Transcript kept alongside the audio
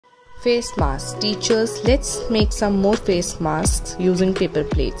Face mask. Teachers, let's make some more face masks using paper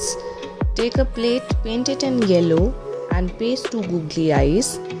plates. Take a plate, paint it in yellow and paste 2 googly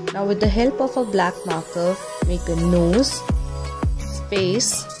eyes. Now with the help of a black marker, make a nose,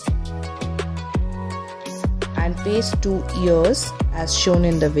 face and paste 2 ears as shown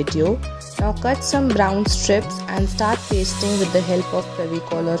in the video. Now cut some brown strips and start pasting with the help of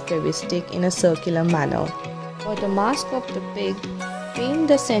Fevicol or Fevistick in a circular manner. For the mask of the pig, paint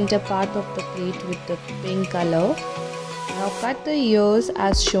the center part of the plate with the pink color. Now cut the ears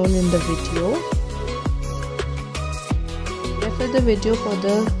as shown in the video. Refer the video for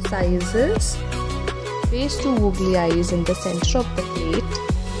the sizes. Paste 2 googly eyes in the center of the plate.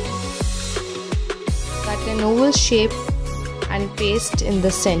 Cut an oval shape and paste in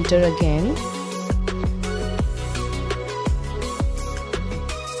the center again.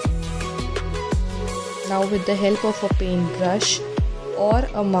 Now with the help of a paintbrush or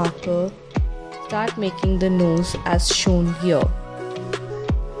a marker, start making the nose as shown here.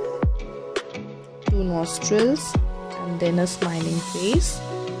 2 nostrils and then a smiling face,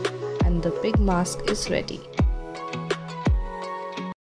 and the pig mask is ready.